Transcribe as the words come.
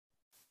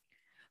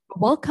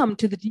Welcome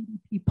to the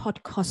DDP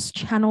podcast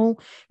channel.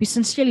 We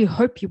sincerely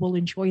hope you will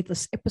enjoy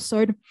this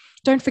episode.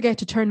 Don't forget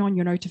to turn on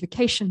your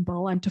notification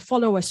bell and to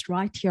follow us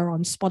right here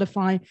on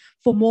Spotify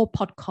for more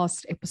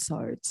podcast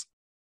episodes.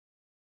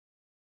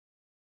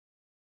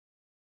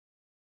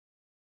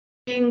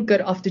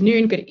 Good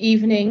afternoon, good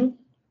evening.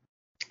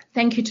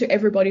 Thank you to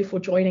everybody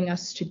for joining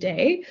us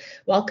today.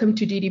 Welcome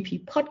to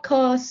DDP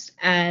Podcast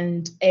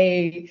and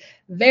a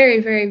very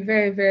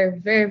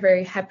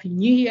happy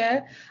new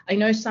year. I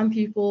know some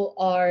people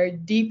are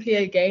deeply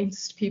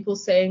against people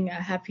saying a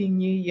happy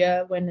new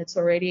year when it's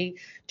already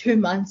 2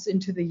 months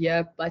into the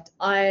year, but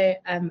I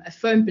am a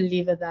firm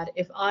believer that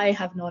if I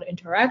have not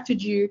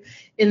interacted you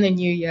in the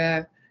new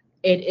year,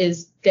 it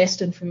is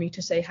destined for me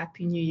to say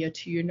Happy New Year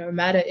to you, no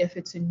matter if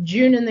it's in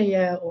June in the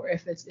year or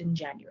if it's in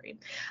January.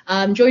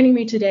 Joining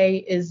me today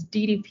is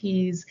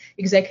DDP's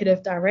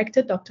Executive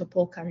Director, Dr.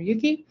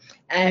 Kariuki,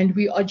 and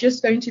we are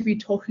just going to be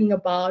talking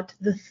about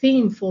the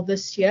theme for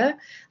this year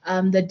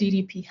that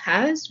DDP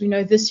has. We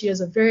know this year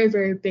is a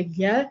very big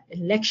year,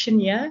 election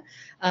year,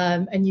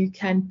 and you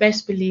can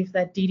best believe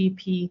that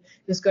DDP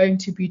is going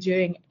to be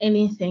doing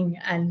anything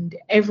and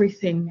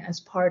everything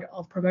as part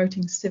of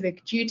promoting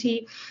civic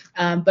duty,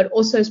 but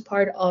also as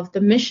part of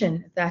the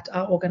mission that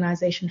our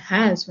organization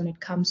has when it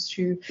comes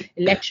to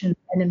elections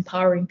and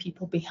empowering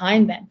people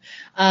behind them.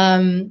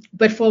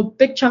 But for a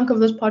big chunk of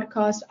this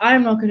podcast,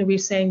 I'm not going to be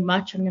saying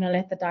much. I'm going to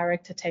let the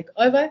director take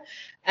over.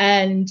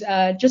 And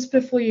just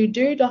before you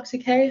do, Dr.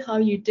 K, how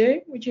you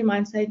do? Would you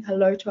mind saying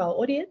hello to our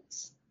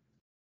audience?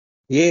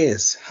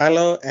 Yes,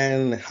 hello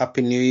and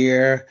Happy New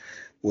Year.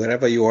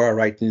 Wherever you are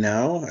right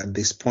now, at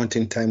this point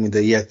in time in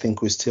the year, I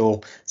think we're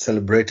still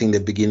celebrating the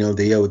beginning of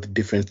the year with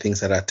different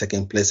things that are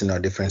taking place in our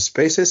different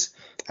spaces.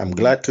 I'm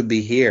glad to be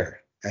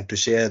here and to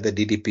share the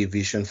DDP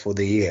vision for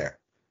the year.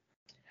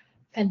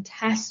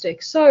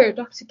 Fantastic. So,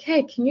 Dr.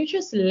 K, can you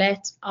just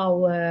let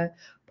our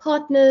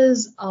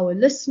partners, our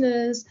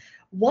listeners,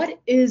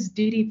 what is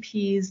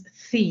DDP's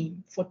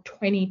theme for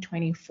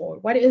 2024?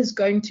 What is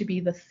going to be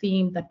the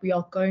theme that we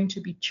are going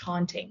to be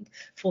chanting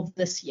for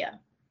this year?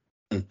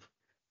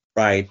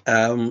 Right.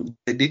 The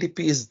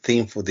DDP's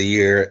theme for the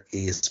year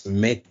is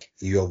Make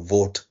Your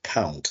Vote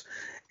Count.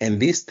 And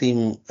this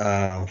theme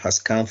has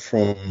come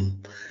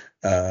from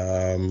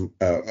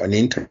an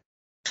interaction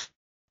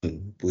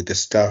with the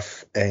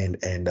staff and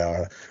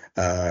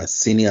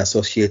senior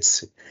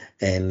associates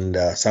and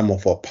some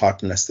of our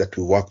partners that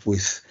we work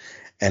with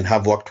and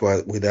have worked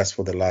with us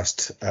for the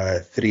last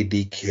 3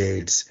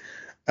 decades,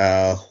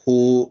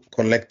 who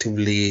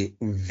collectively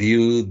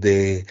view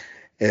the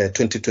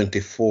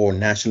 2024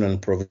 national and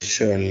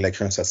provincial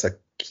elections as a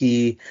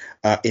key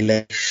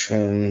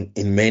election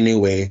in many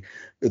ways,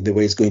 the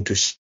way it's going to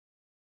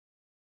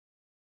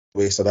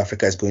way South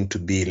Africa is going to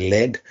be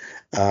led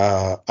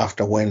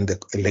after when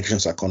the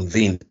elections are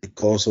convened,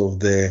 because of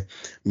the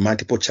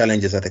multiple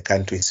challenges that the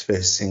country is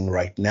facing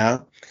right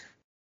now.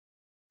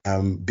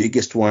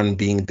 Biggest one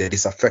being the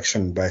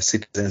disaffection by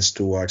citizens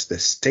towards the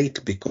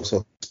state because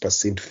of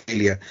perceived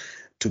failure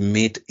to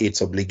meet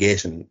its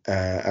obligation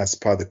as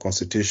per the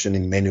Constitution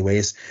in many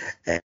ways,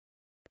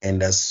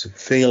 and as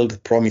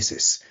failed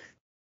promises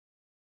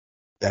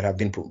that have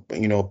been,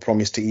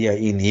 promised year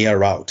in,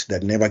 year out,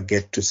 that never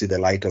get to see the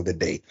light of the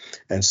day.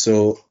 And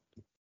so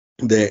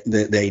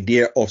the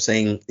idea of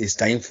saying it's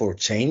time for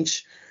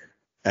change,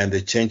 and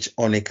the change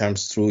only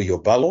comes through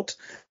your ballot.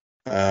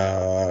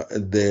 The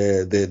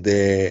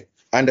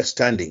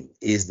understanding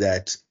is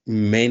that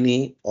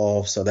many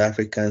of South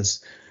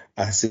Africans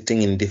are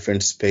sitting in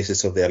different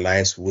spaces of their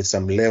lives with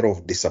some layer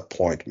of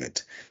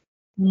disappointment.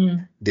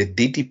 The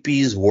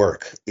DDP's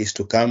work is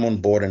to come on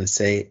board and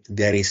say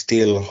there is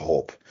still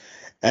hope.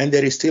 And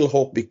there is still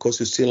hope because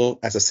you still,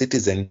 as a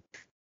citizen,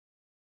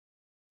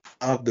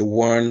 have the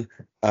one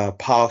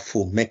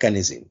powerful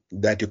mechanism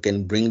that you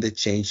can bring the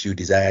change you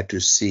desire to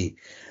see,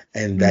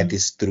 and that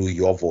is through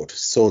your vote.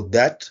 So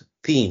that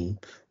theme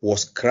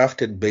was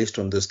crafted based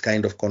on those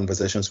kind of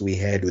conversations we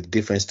had with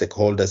different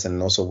stakeholders and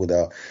also with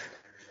our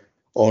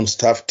own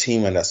staff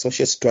team and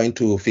associates, trying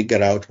to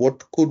figure out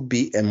what could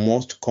be a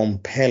most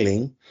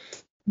compelling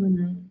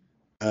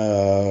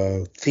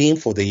theme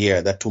for the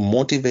year, that to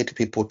motivate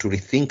people to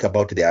rethink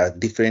about their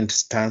different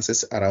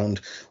stances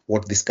around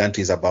what this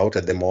country is about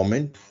at the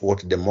moment,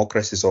 what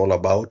democracy is all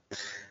about,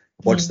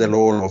 what's the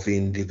role of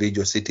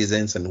individual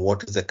citizens, and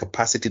what is the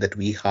capacity that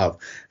we have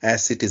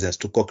as citizens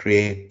to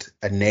co-create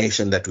a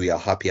nation that we are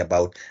happy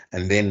about.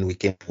 And then we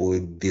came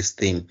with this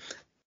theme,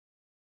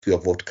 your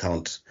vote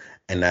count.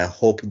 And I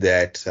hope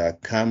that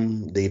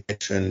come the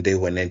election day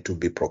when it to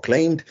be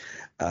proclaimed,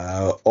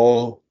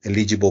 all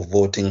eligible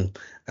voting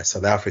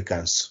South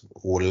Africans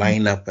will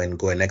line up and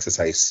go and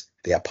exercise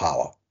their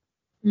power.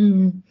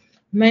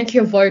 Make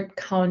your vote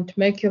count.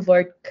 Make your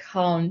vote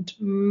count.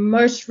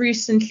 Most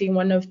recently,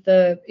 one of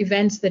the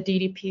events that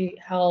DDP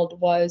held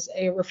was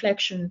a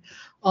reflection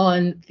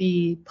on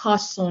the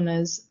past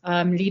SONAs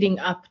leading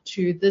up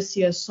to this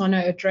year's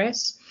SONA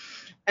address.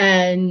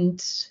 And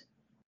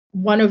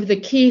one of the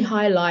key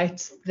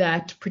highlights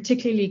that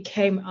particularly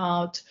came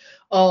out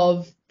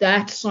of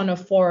that SONA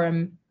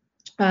forum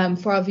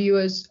For our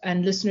viewers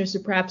and listeners who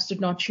perhaps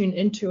did not tune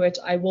into it,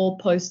 I will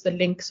post the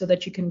link so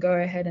that you can go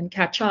ahead and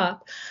catch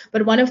up.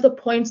 But one of the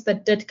points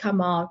that did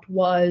come out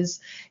was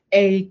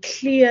a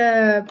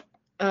clear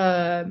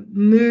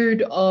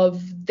mood of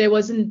there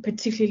wasn't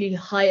particularly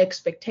high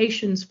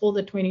expectations for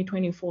the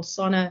 2024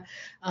 SONA,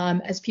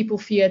 as people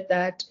feared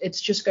that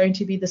it's just going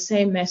to be the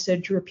same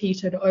message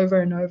repeated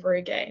over and over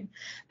again.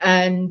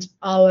 And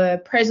our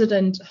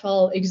president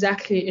fell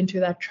exactly into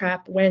that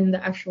trap when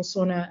the actual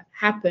SONA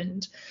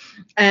happened.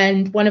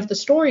 And one of the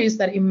stories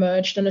that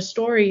emerged, and a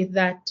story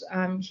that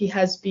he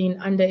has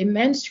been under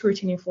immense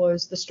scrutiny for,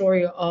 is the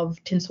story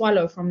of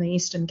Tinswalo from the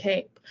Eastern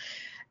Cape.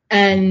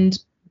 And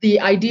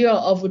the idea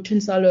of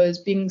Tinswalo as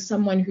being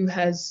someone who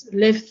has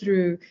lived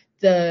through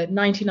the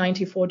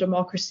 1994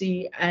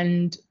 democracy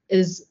and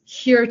is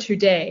here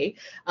today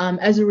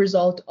as a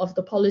result of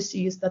the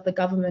policies that the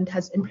government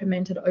has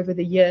implemented over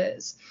the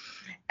years.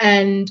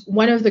 And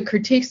one of the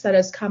critiques that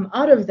has come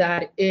out of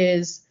that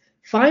is,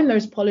 fine,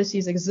 those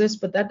policies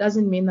exist, but that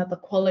doesn't mean that the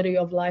quality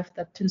of life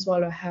that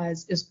Tinswalo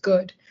has is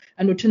good.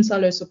 And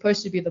Tinswalo is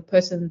supposed to be the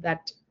person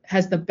that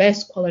has the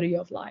best quality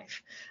of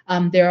life.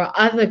 There are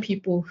other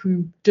people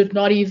who did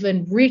not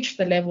even reach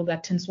the level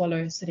that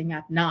Tinswalo is sitting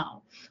at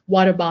now.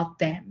 What about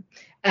them?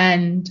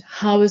 And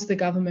how is the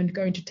government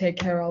going to take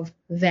care of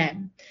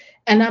them?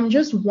 And I'm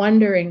just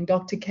wondering,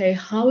 Dr. K,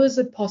 how is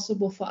it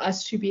possible for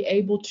us to be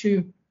able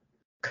to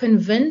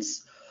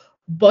convince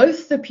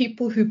both the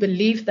people who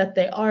believe that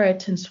they are at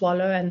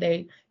Tinswalo and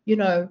they,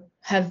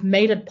 have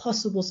made it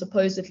possible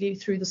supposedly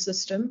through the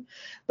system,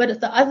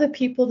 but the other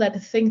people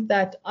that think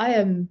that I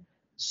am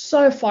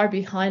so far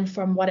behind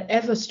from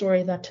whatever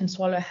story that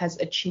Tinswalo has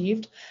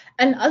achieved,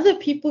 and other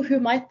people who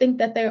might think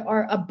that they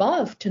are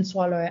above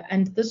Tinswalo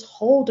and this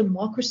whole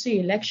democracy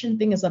election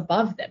thing is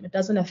above them, it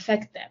doesn't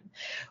affect them.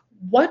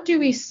 What do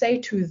we say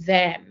to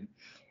them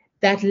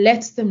that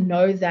lets them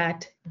know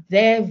that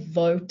their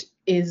vote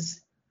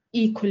is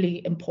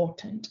equally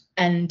important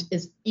and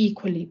is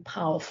equally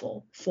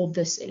powerful for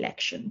this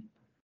election?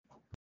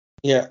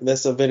 Yeah,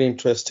 that's a very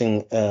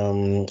interesting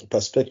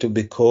perspective,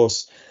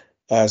 because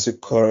as you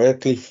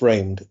correctly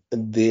framed,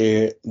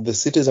 the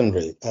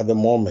citizenry at the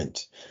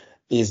moment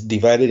is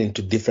divided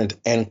into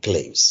different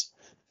enclaves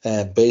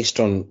based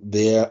on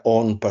their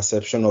own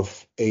perception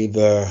of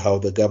either how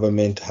the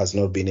government has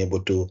not been able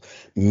to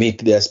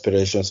meet their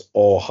aspirations,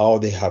 or how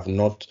they have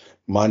not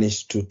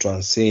managed to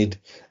transcend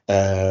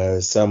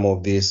some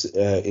of these,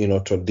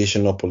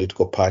 traditional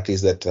political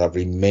parties that have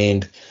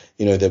remained,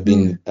 they've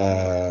been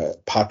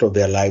part of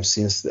their lives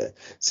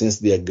since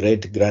their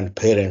great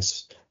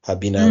grandparents have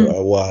been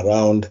were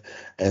around.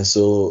 And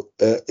so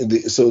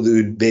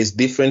there's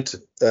different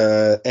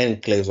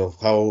enclaves of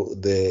how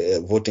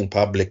the voting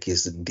public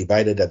is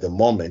divided at the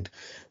moment,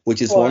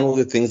 which is one of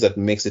the things that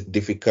makes it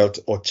difficult,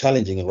 or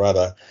challenging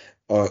rather,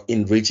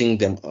 in reaching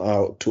them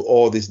to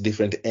all these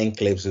different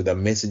enclaves with a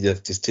message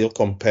that is still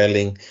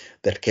compelling,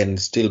 that can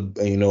still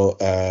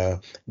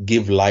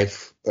give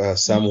life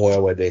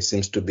somewhere where there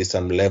seems to be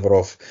some level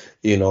of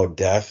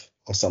death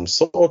or some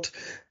sort.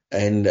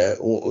 And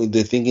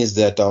the thing is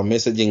that our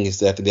messaging is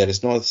that there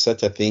is not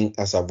such a thing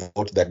as a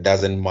vote that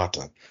doesn't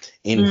matter.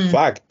 In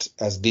fact,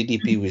 as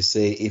DDP we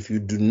say, if you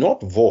do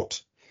not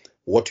vote,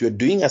 what you're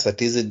doing as a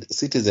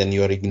citizen,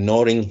 you're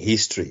ignoring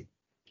history,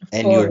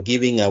 and you're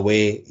giving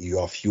away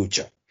your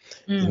future.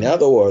 In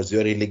other words,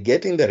 you're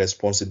relegating the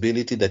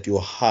responsibility that you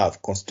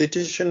have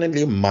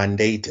constitutionally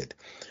mandated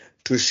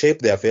to shape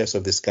the affairs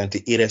of this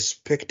country,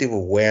 irrespective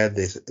of where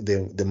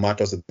the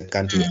matters of the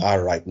country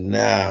are right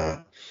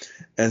now.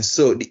 And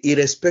so,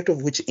 irrespective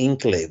of which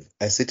enclave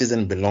a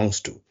citizen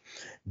belongs to,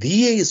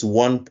 there is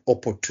one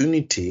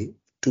opportunity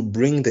to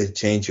bring the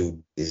change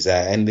you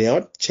desire. And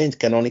the change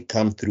can only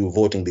come through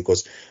voting,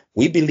 because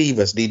we believe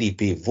as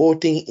DDP,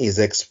 voting is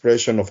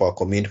expression of our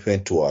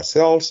commitment to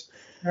ourselves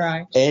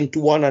and to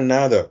one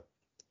another,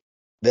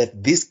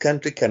 that this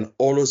country can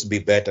always be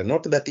better.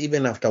 Not that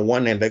even after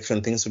one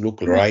election things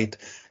look right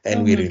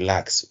and we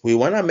relax. We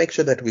want to make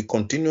sure that we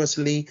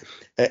continuously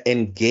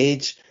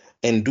engage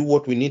and do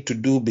what we need to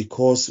do,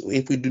 because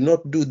if we do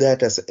not do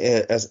that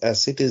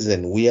as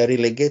citizens, we are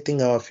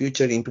relegating our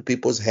future into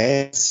people's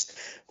hands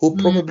who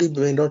probably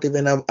may not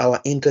even have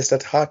our interest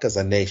at heart as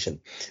a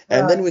nation.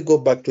 And then we go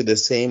back to the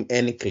same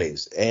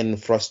enclaves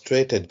and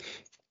frustrated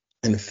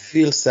and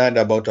feel sad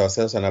about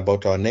ourselves and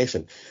about our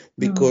nation.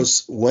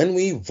 Because when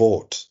we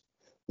vote,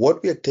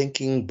 what we are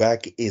taking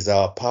back is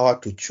our power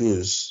to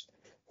choose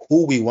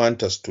who we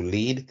want us to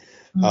lead,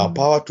 our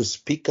power to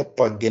speak up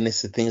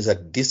against the things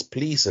that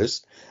displease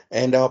us,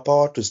 and our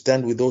power to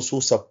stand with those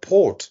who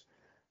support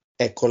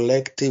a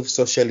collective,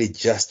 socially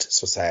just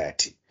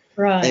society.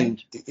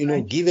 And,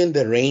 given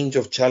the range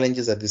of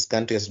challenges that this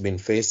country has been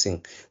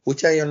facing,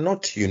 which are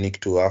not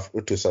unique to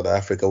South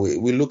Africa,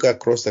 we look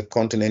across the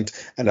continent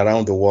and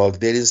around the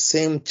world, there is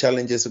same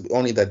challenges,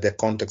 only that their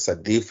contexts are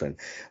different.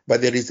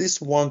 But there is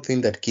this one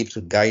thing that keeps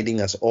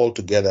guiding us all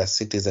together as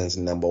citizens.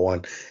 Number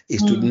one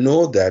is to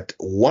know that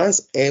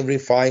once every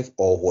 5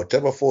 or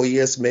whatever 4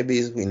 years, maybe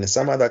in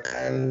some other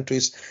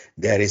countries,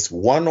 there is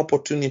one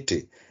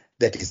opportunity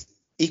that is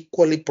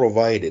equally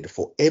provided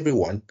for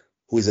everyone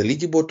who is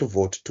eligible to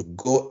vote to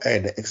go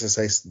and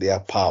exercise their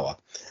power.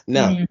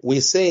 Now, we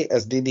say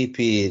as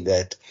DDP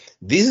that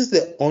this is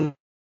the only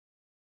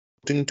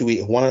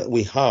opportunity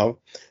we have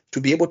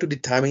to be able to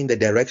determine the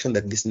direction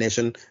that this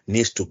nation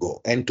needs to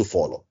go and to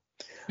follow.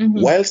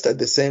 Whilst at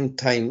the same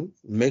time,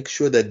 make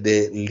sure that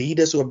the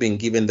leaders who have been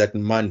given that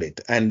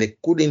mandate and they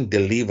couldn't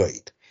deliver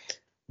it,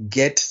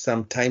 get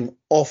some time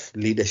off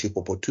leadership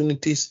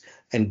opportunities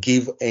and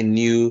give a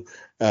new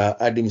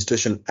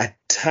administration a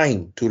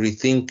time to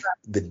rethink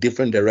the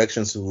different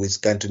directions which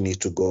country needs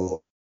to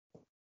go.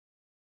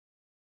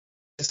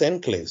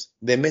 Enclaves,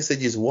 the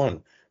message is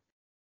one: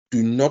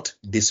 do not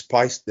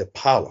despise the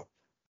power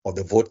of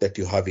the vote that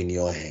you have in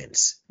your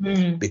hands,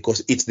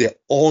 because it's the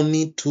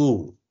only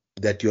tool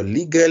that you're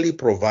legally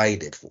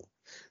provided for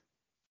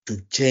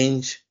to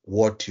change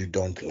what you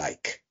don't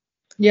like.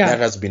 That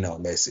has been our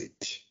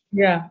message.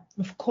 Yeah,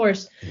 of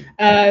course.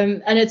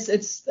 And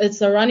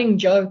it's a running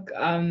joke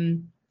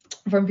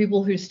from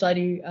people who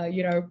study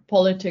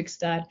politics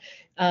that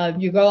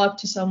you go up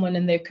to someone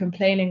and they're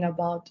complaining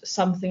about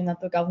something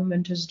that the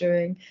government is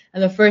doing,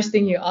 and the first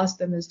thing you ask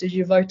them is, did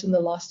you vote in the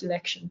last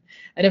election?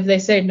 And if they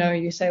say no,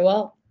 you say,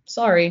 well,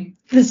 sorry,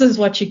 this is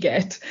what you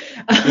get.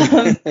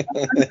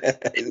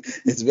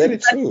 It's very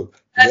true.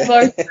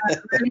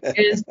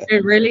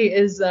 It really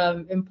is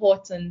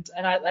important,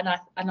 and I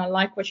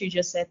like what you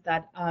just said,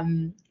 that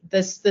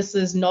this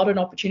is not an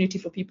opportunity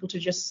for people to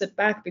just sit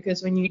back,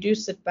 because when you do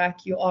sit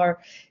back, you are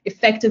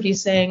effectively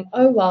saying,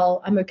 oh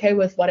well, I'm okay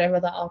with whatever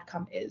the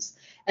outcome is.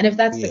 And if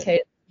that's the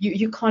case,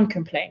 you can't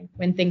complain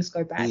when things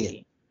go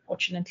badly,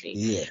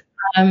 fortunately.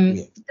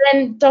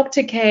 Then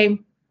Dr. K,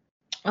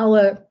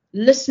 our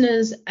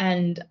listeners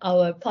and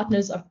our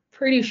partners are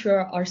pretty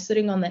sure are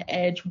sitting on the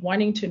edge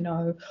wanting to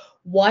know,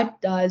 what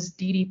does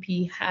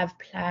DDP have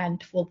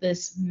planned for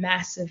this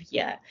massive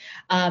year?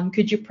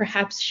 Could you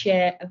perhaps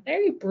share a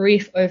very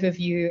brief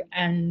overview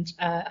and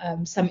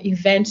some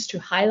events to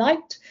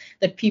highlight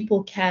that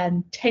people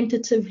can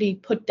tentatively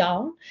put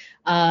down,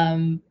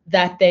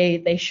 that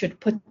they should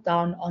put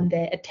down on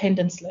their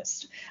attendance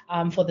list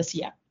for this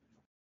year?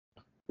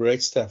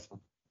 Great stuff.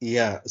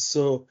 Yeah,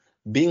 so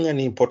being an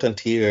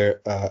important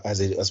year,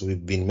 as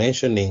we've been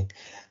mentioning,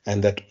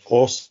 and that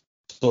also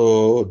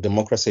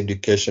democracy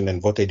education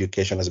and voter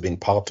education has been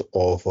part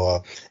of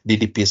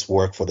DDP's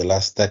work for the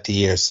last 30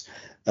 years.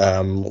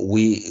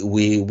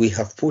 We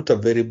have put a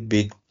very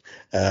big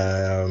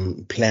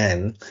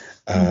plan,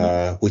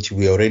 which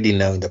we are already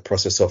now in the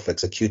process of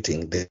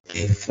executing the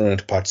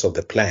different parts of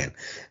the plan.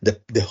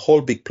 The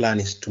whole big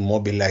plan is to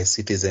mobilize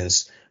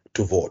citizens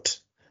to vote.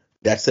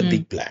 That's a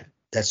big plan.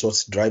 That's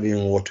what's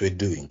driving what we're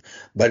doing.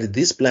 But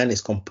this plan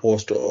is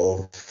composed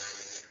of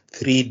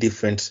three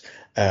different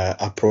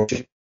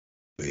approaches.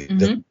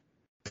 The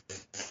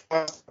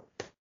first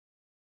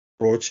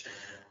approach,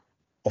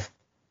 of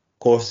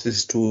course,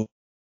 is to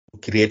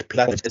create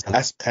platforms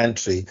as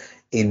country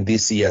in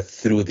this year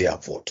through their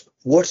vote.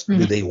 What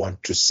do they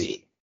want to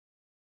see?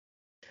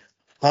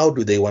 How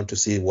do they want to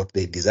see what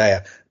they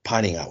desire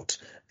panning out?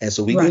 And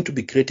so we're going to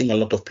be creating a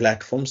lot of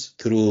platforms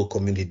through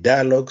community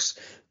dialogues,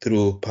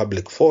 through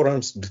public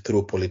forums,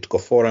 through political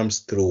forums,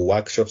 through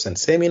workshops and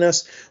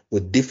seminars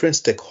with different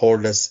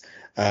stakeholders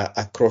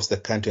across the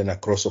country and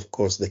across, of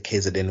course, the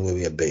KZN where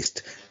we are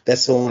based.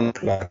 That's one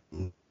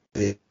platform.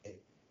 The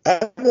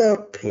other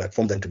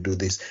platform then to do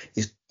this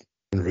is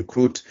to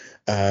recruit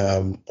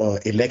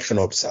election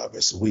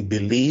observers. We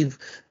believe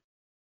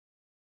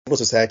civil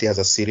society has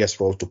a serious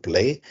role to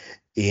play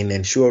in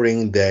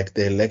ensuring that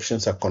the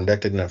elections are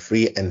conducted in a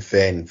free and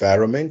fair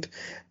environment,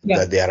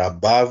 that they are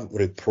above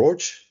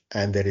reproach,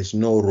 and there is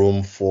no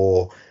room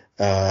for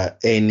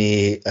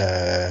any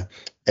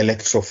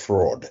electoral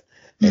fraud.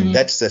 And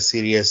that's a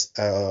serious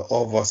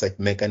oversight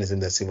mechanism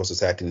that civil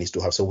society needs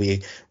to have. So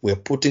we're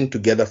putting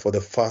together for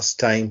the first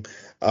time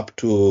up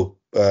to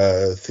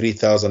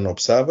 3,000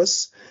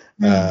 observers.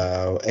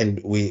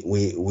 And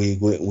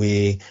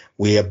we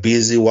are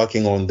busy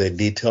working on the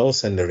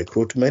details and the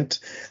recruitment,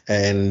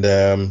 and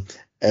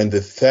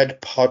the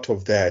third part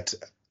of that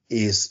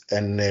is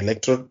an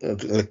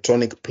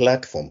electronic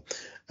platform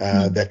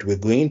that we're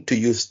going to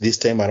use this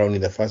time around.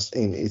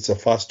 It's a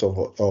first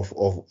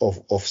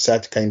of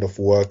such kind of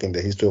work in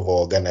the history of our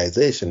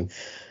organization,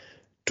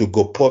 to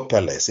go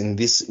paperless. And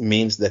this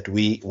means that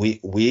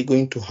we're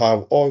going to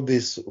have all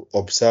these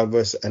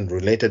observers and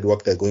related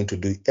work they're going to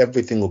do.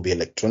 Everything will be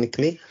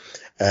electronically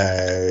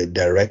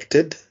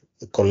directed,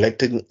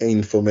 collecting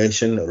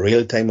information,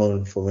 real-time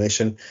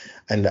information.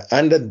 And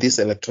under this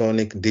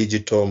electronic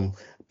digital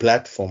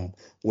platform,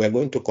 we're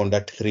going to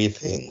conduct three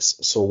things.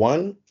 So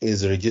one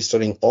is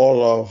registering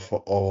all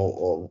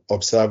of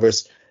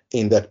observers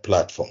in that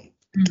platform.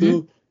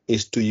 Two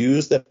is to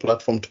use that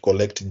platform to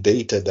collect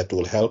data that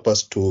will help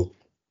us to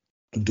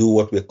do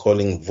what we're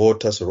calling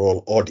voters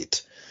roll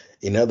audit.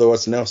 In other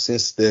words, now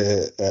since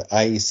the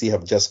IEC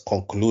have just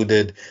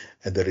concluded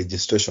the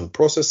registration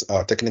process,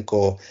 our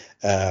technical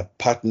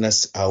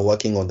partners are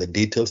working on the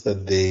details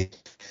that they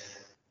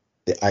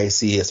the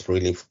IC has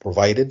really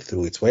provided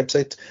through its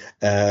website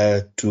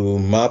to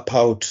map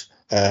out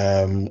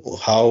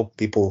how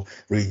people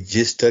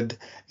registered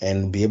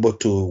and be able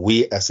to,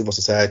 we as civil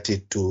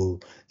society, to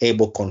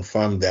able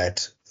confirm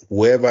that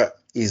whoever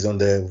is on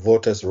the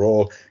voters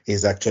roll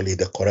is actually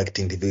the correct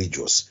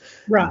individuals.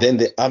 Right. Then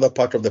the other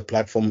part of the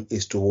platform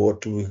is to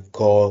what we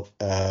call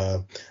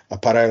a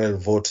parallel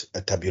vote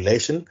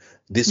tabulation.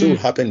 This will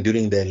happen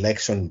during the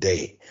election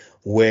day,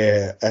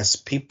 where as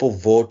people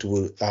vote,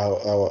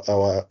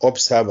 our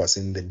observers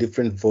in the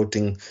different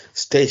voting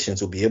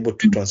stations will be able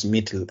to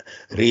transmit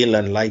real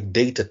and live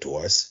data to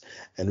us,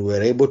 and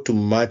we're able to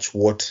match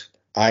what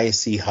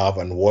IC have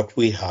and what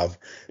we have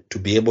to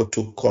be able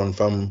to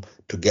confirm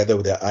together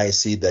with the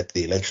IC that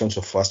the elections,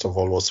 first of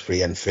all, was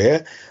free and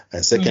fair,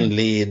 and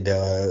secondly,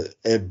 the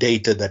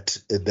data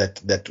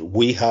that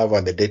we have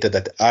and the data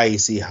that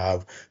IEC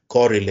have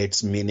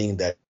correlates, meaning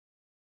that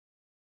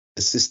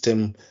the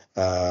system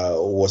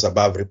was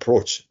above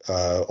reproach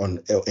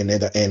on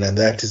another end, and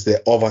that is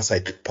the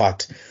oversight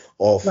part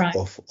of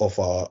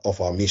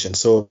our mission.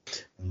 So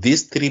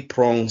these three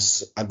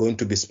prongs are going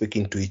to be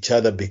speaking to each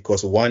other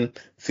because one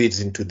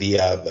feeds into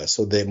the other.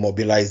 So the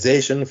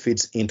mobilization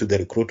feeds into the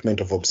recruitment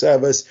of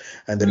observers,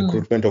 and the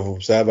recruitment of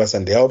observers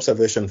and the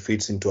observation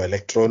feeds into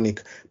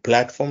electronic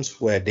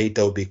platforms where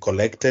data will be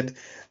collected,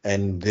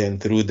 and then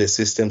through the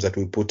systems that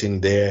we put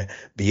in there,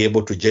 be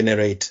able to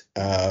generate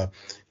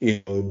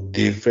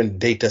different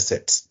data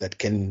sets that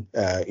can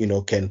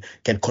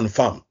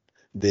confirm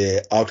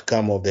the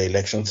outcome of the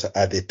elections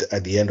at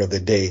the end of the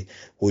day,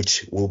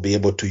 which will be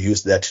able to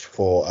use that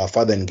for our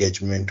further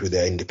engagement with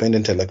the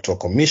Independent Electoral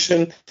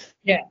Commission,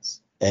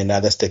 and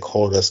other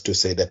stakeholders to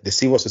say that the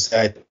civil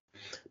society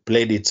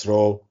played its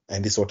role,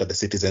 and this is what the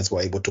citizens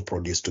were able to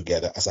produce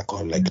together as a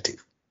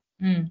collective.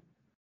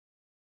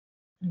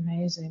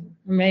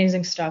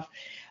 Amazing stuff.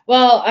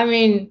 Well, I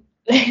mean,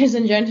 ladies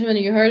and gentlemen,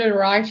 you heard it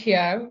right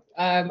here.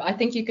 I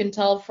think you can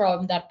tell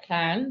from that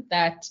plan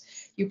that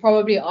you're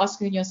probably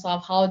asking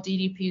yourself how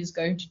DDP is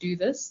going to do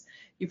this.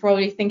 You're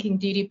probably thinking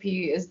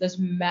DDP is this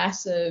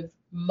massive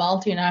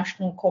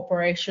multinational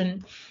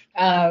corporation,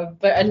 but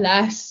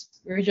alas,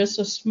 we're just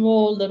a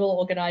small little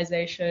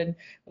organization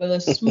with a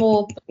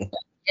small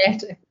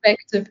yet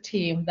effective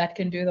team that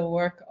can do the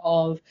work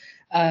of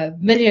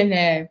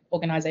millionaire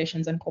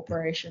organizations and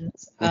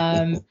corporations.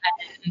 And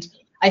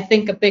I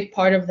think a big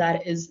part of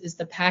that is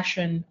the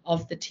passion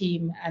of the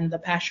team and the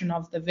passion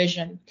of the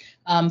vision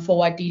for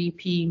what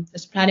DDP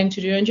is planning to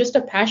do, and just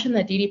a passion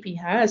that DDP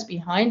has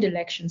behind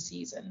election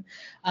season.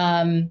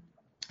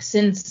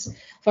 Since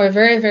for a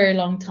very, very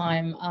long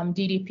time,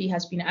 DDP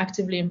has been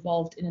actively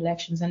involved in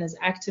elections and has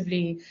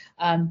actively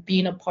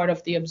been a part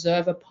of the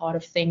observer part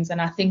of things.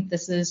 And I think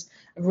this is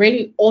a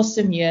really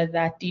awesome year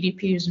that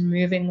DDP is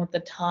moving with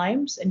the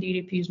times, and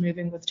DDP is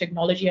moving with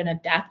technology and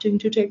adapting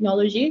to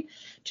technology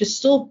to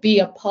still be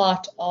a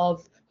part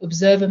of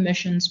observer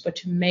missions, but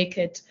to make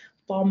it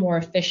far more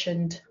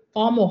efficient,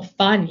 far more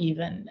fun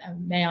even,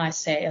 may I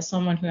say, as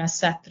someone who has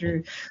sat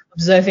through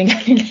observing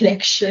an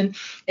election.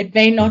 It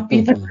may not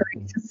be the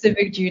greatest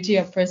civic duty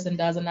a person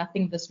does, and I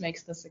think this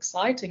makes this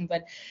exciting,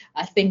 but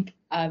I think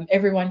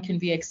everyone can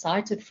be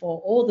excited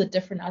for all the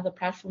different other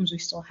platforms we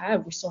still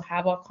have. We still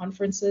have our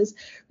conferences,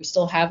 we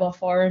still have our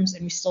forums,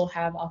 and we still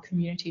have our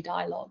community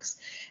dialogues.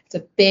 It's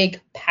a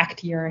big,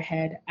 packed year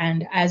ahead,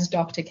 and as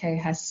Dr. K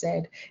has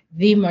said,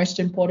 the most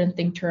important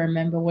thing to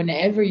remember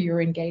whenever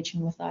you're engaging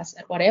with us,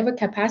 at whatever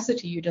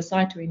capacity you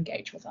decide to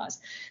engage with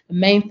us, the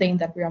main thing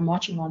that we are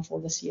marching on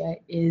for this year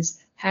is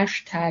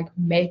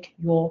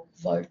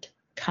 #MakeYourVote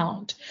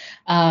count.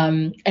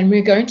 And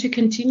we're going to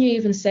continue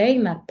even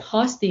saying that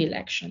past the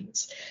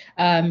elections,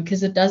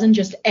 because it doesn't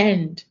just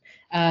end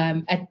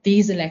at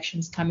these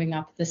elections coming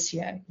up this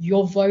year.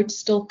 Your vote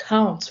still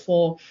counts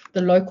for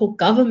the local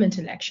government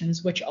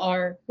elections, which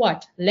are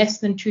less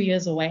than 2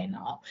 years away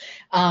now.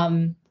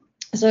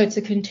 So it's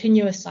a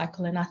continuous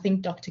cycle, and I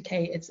think, Dr.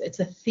 K, it's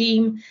a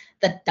theme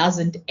that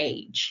doesn't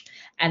age.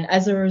 And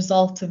as a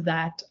result of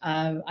that,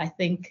 I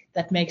think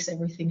that makes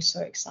everything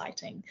so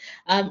exciting.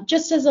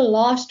 Just as a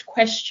last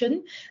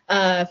question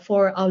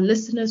for our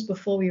listeners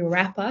before we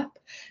wrap up,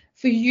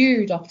 for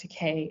you, Dr.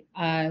 K,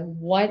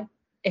 what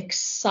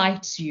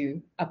excites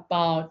you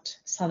about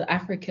South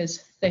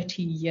Africa's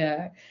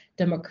 30-year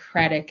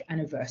democratic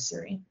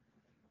anniversary?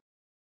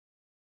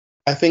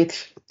 I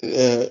think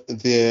there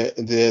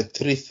are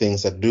three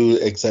things that do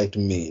excite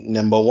me.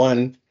 Number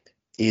one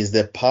is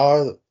the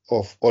power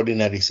of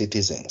ordinary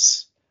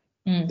citizens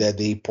that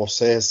they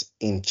possess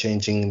in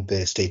changing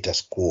the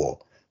status quo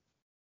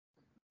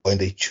when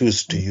they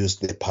choose to use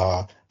the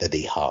power that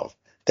they have.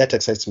 That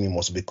excites me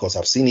most because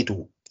I've seen it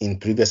in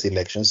previous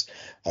elections.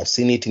 I've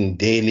seen it in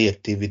daily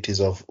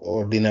activities of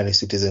ordinary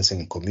citizens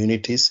in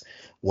communities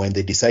when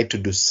they decide to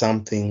do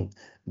something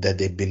that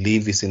they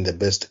believe is in the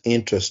best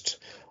interest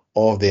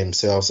of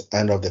themselves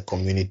and of the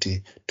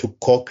community to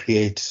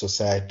co-create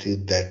society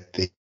that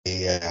they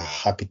are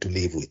happy to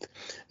live with.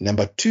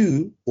 Number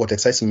two, what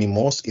excites me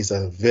most is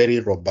a very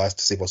robust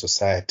civil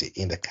society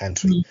in the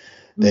country.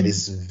 that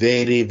is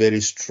very,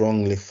 very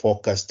strongly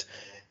focused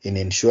in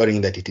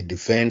ensuring that it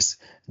defends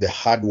the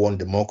hard-won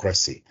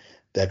democracy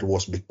that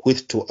was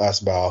bequeathed to us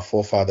by our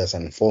forefathers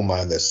and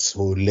foremothers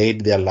who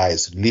laid their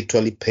lives,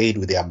 literally paid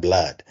with their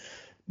blood,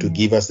 to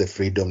give us the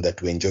freedom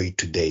that we enjoy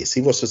today.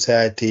 Civil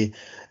society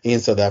in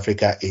South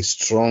Africa is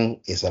strong,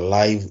 is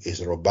alive,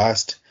 is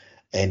robust,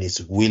 and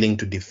is willing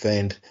to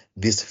defend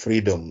this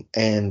freedom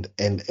and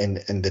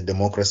the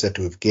democracy that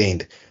we've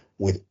gained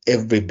with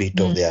every bit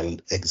of their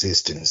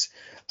existence.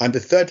 And the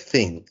third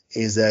thing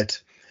is that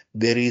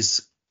there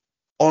is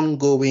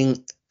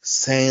ongoing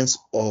sense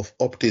of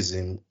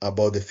optimism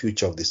about the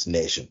future of this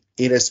nation.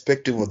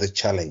 Irrespective of the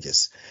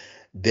challenges,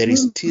 there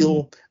is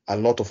still a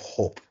lot of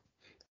hope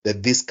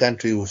that this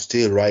country will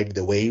still ride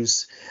the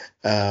waves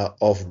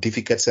of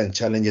difficulties and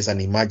challenges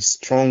and emerge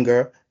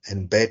stronger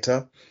and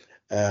better,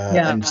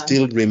 and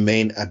still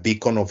remain a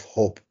beacon of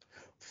hope,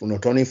 for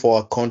not only for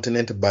our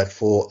continent, but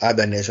for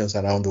other nations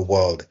around the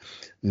world,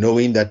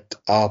 knowing that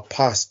our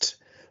past,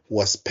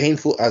 was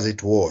painful as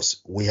it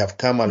was, we have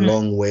come a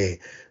long way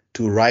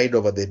to ride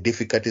over the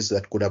difficulties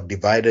that could have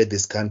divided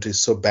this country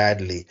so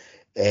badly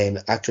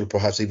and actually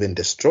perhaps even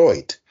destroy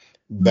it.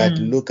 But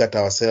look at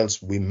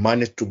ourselves, we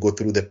managed to go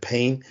through the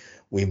pain,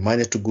 we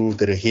managed to go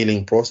through the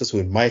healing process,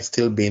 we might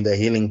still be in the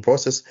healing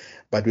process,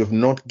 but we've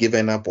not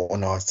given up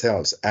on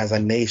ourselves as a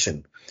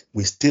nation.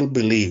 We still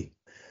believe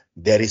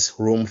there is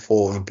room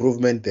for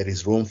improvement, there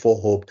is room for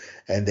hope,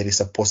 and there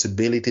is a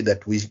possibility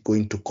that we're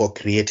going to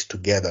co-create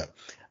together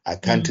a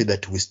country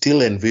that we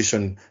still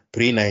envision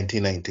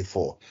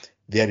pre-1994.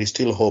 There is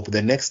still hope.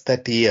 The next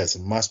 30 years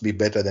must be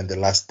better than the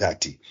last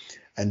 30.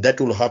 And that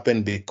will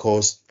happen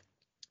because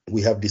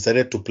we have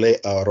decided to play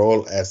our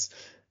role as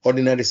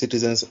ordinary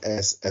citizens,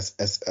 as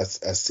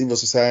civil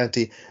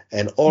society,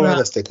 and all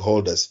other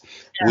stakeholders.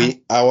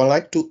 I would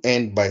like to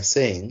end by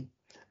saying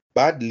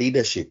bad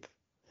leadership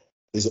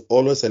is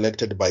always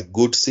elected by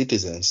good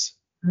citizens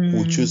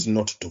who choose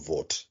not to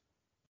vote.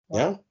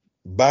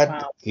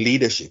 Bad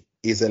leadership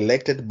is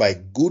elected by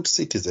good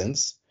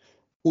citizens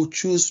who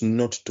choose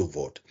not to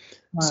vote.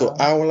 So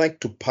I would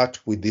like to part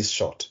with this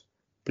shot.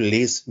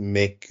 Please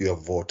make your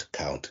vote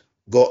count.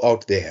 Go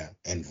out there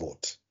and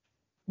vote.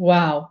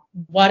 Wow,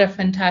 what a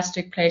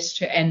fantastic place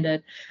to end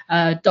it.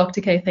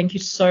 Dr. K, thank you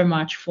so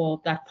much for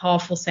that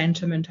powerful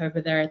sentiment over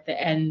there at the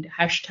end.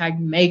 Hashtag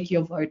make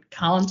your vote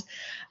count.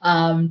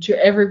 To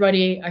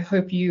everybody, I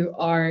hope you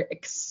are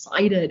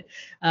excited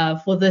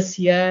for this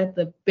year,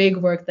 the big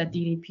work that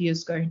DDP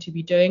is going to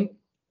be doing.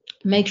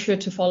 Make sure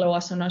to follow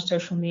us on our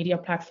social media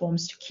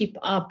platforms to keep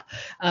up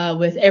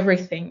with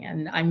everything,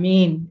 and I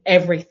mean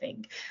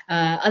everything.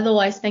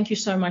 Otherwise, thank you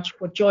so much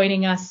for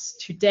joining us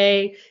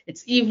today.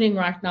 It's evening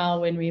right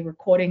now when we're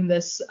recording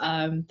this.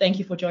 Thank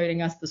you for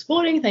joining us this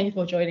morning. Thank you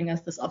for joining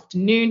us this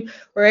afternoon.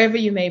 Wherever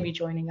you may be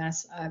joining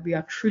us, we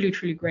are truly,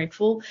 truly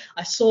grateful.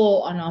 I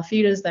saw on our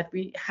feeders that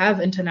we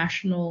have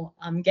international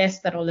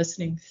guests that are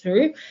listening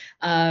through.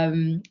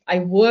 I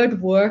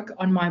would work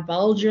on my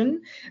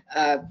Belgian,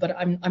 but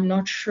I'm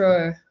not sure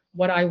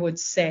what I would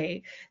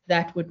say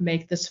that would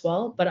make this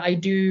well, but I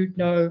do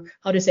know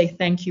how to say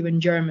thank you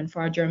in German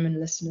for our German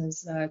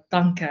listeners.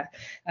 Danke.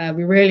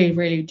 We really,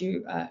 really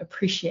do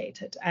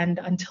appreciate it. And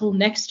until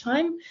next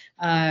time,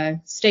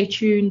 stay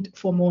tuned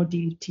for more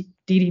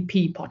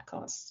DDP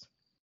podcasts.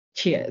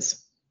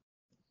 Cheers.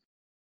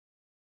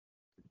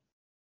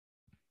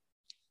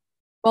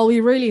 Well,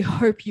 we really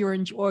hope you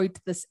enjoyed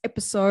this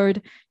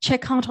episode.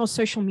 Check out our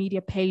social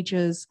media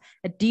pages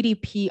at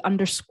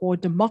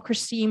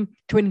DDP_democracy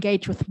to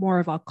engage with more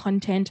of our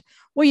content,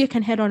 or you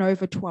can head on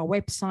over to our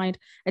website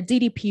at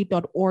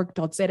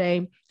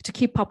ddp.org.za to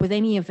keep up with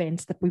any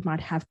events that we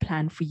might have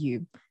planned for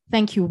you.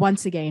 Thank you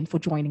once again for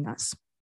joining us.